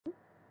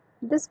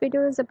This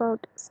video is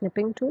about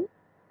snipping tool.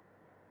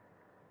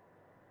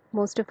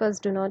 Most of us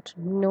do not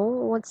know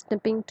what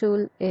snipping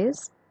tool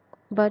is,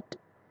 but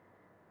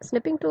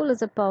snipping tool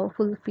is a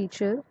powerful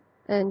feature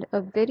and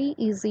a very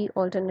easy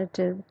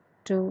alternative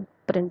to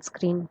print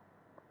screen.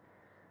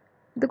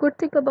 The good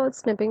thing about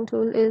snipping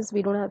tool is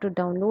we don't have to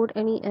download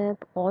any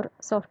app or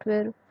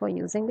software for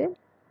using it,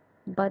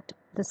 but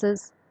this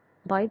is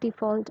by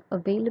default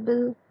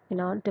available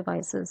in our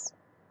devices.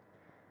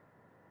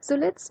 So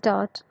let's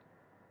start.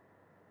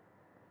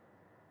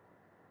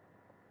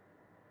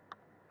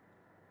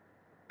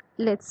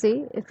 Let's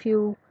say if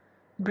you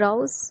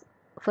browse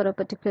for a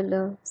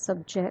particular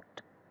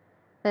subject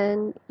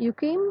and you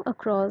came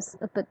across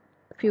a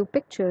few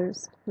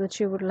pictures which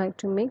you would like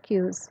to make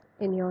use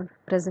in your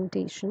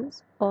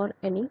presentations or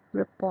any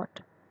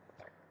report.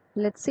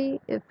 Let's say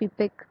if we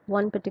pick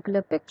one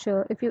particular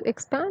picture, if you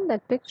expand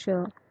that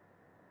picture,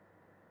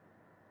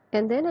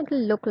 and then it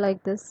will look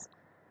like this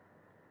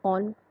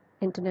on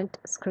internet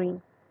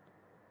screen.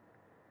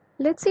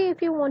 Let's say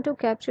if you want to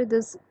capture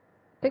this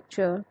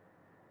picture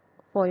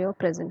for your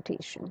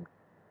presentation.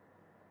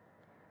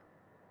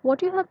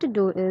 What you have to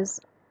do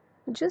is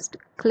just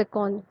click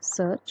on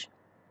search,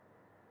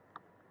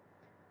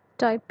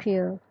 type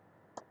here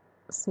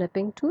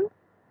snipping tool.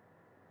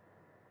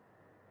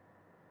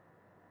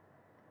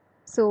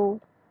 So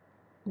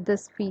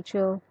this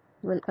feature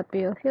will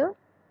appear here.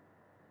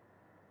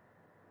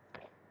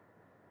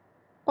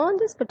 On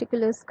this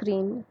particular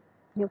screen,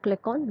 you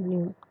click on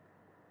new.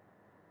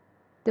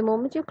 The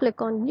moment you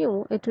click on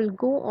new, it will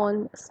go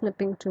on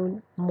snipping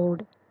tool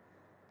mode.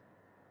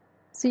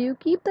 So you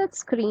keep that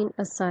screen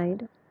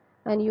aside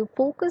and you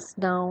focus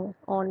now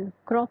on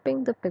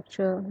cropping the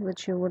picture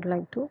which you would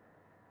like to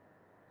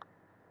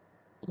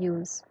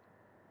use.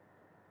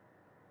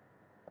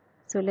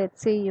 So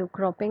let's say you're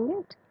cropping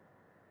it.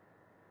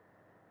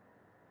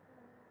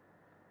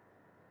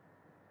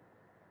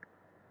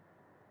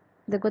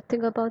 The good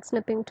thing about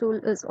snipping tool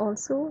is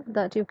also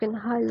that you can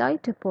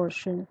highlight a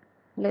portion.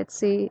 Let's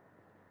say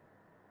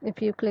if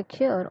you click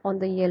here on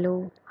the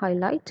yellow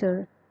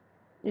highlighter,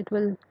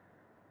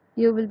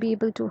 you will be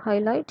able to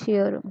highlight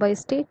here by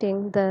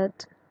stating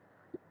that,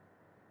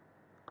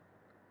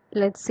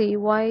 let's say,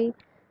 why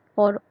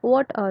or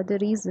what are the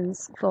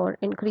reasons for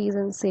increase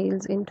in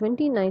sales in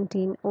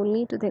 2019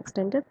 only to the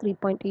extent of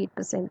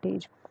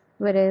 3.8%,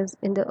 whereas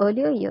in the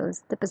earlier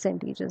years the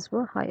percentages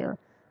were higher.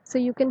 So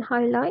you can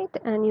highlight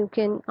and you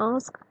can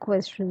ask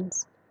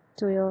questions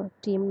to your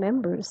team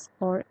members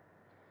or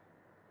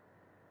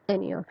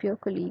any of your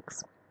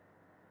colleagues.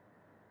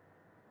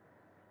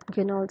 You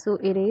can also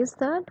erase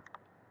that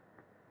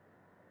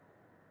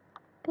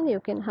and you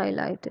can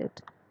highlight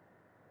it,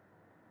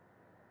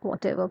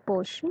 whatever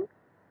portion.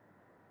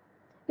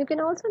 You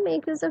can also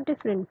make use of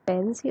different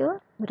pens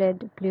here,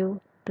 red, blue,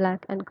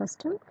 black and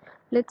custom.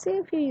 Let's say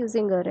if you're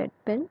using a red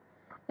pen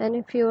and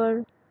if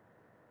you're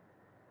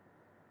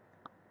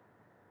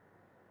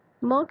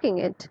marking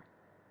it,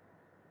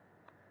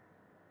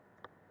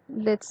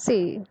 let's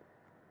say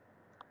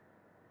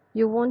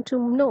you want to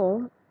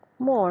know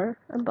more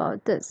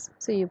about this,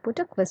 so you put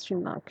a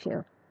question mark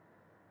here.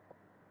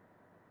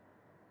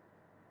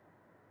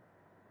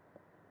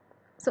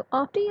 So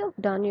after you've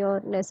done your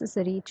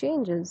necessary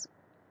changes,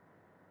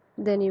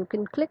 then you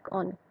can click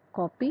on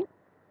copy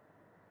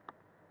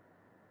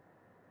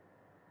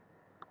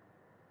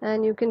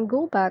and you can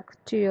go back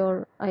to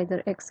your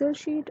either Excel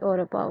sheet or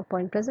a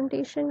PowerPoint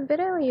presentation,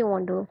 wherever you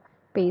want to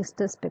paste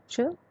this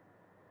picture.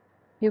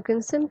 You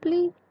can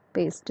simply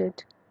paste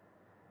it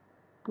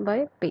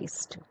by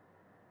paste.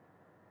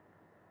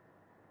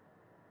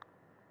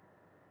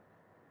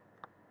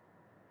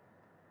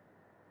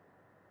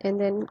 And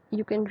then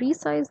you can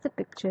resize the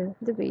picture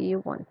the way you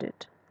want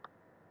it.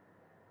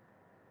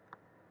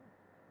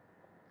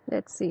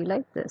 Let's see,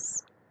 like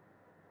this.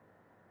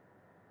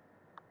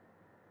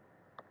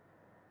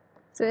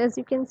 So as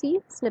you can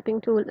see,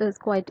 snipping tool is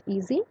quite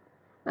easy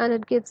and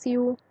it gives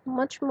you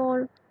much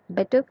more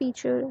better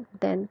feature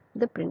than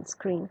the print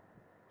screen.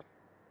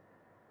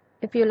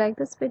 If you like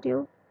this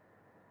video,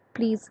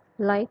 please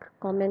like,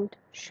 comment,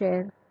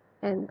 share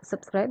and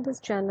subscribe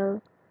this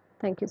channel.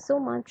 Thank you so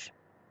much.